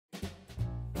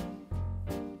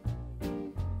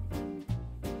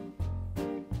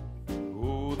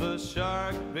the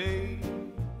shark bait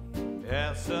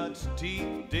has such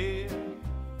teeth, dear,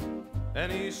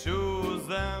 and he shows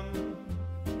them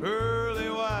pearly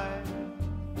white.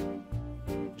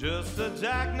 Just a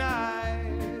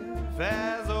jackknife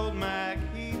as old Mack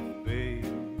Heath, babe,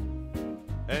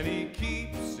 and he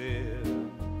keeps it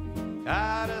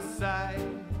out of sight.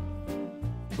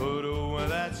 But oh, when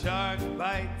that shark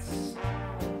bites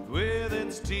with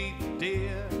its teeth,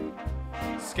 dear,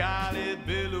 scarlet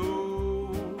billows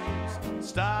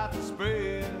start to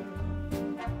spread.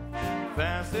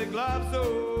 Fancy gloves,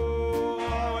 oh,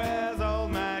 wears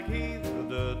old Mack Heath,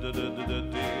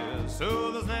 dear.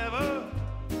 So there's never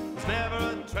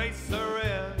a trace of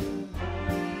red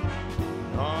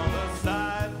on the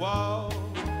sidewalk.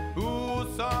 Ooh,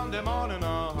 Sunday morning,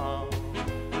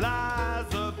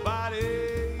 lies a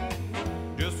body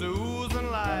just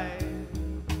oozing light.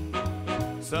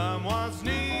 Someone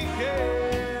sneaking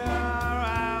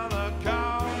around the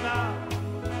corner.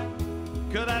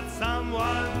 Could that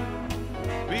someone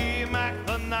be Mack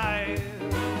the Knife?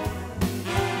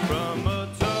 From a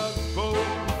tugboat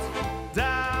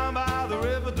down by the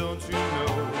river, don't you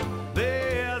know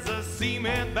there's a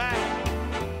cement bag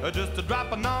just a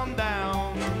dropping on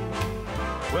down?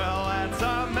 Well, that's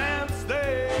a man's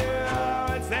there.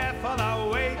 It's there for the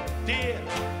weight, dear.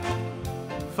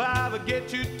 5 will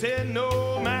get you 10.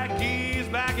 No, Mackie's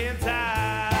back in town.